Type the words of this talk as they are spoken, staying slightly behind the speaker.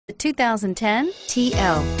The 2010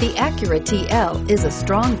 TL. The Acura TL is a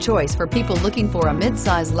strong choice for people looking for a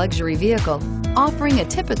mid-size luxury vehicle. Offering a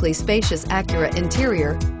typically spacious Acura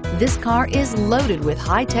interior, this car is loaded with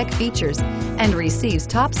high-tech features and receives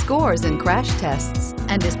top scores in crash tests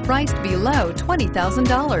and is priced below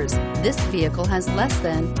 $20,000. This vehicle has less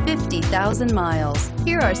than 50,000 miles.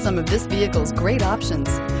 Here are some of this vehicle's great options: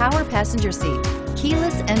 power passenger seat,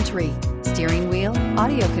 keyless entry, steering wheel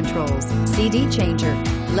audio controls, CD changer,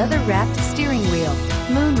 leather-wrapped steering wheel,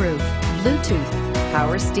 moonroof, Bluetooth,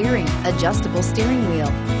 power steering, adjustable steering wheel,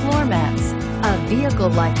 floor mats. A vehicle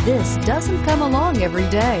like this doesn't come along every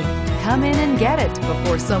day. Come in and get it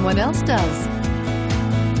before someone else does.